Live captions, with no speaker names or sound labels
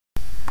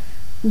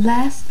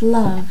Last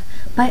Love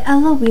by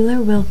Ella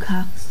Wheeler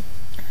Wilcox.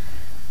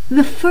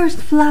 The first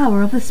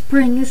flower of the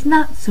spring is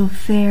not so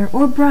fair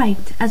or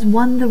bright as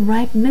one the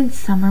ripe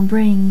midsummer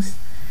brings.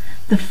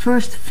 The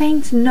first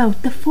faint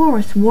note the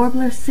forest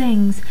warbler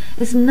sings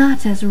is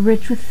not as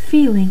rich with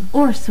feeling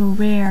or so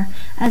rare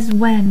as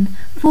when,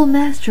 full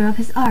master of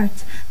his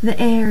art, the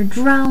air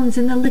drowns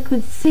in the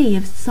liquid sea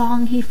of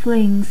song he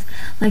flings,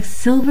 like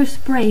silver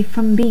spray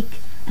from beak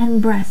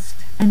and breast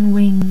and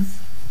wings.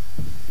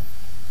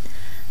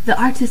 The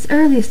artist's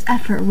earliest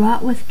effort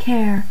wrought with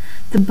care,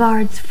 the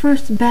bard's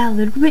first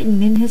ballad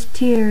written in his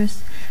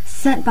tears,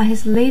 set by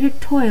his later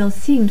toil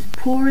seems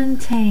poor and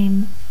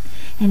tame,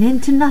 and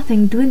into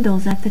nothing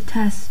dwindles at the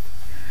test.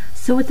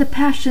 So with the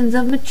passions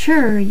of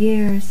maturer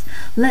years,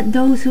 let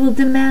those who will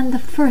demand the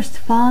first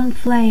fond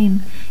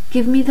flame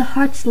give me the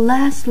heart's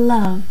last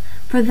love,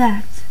 for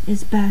that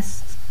is best.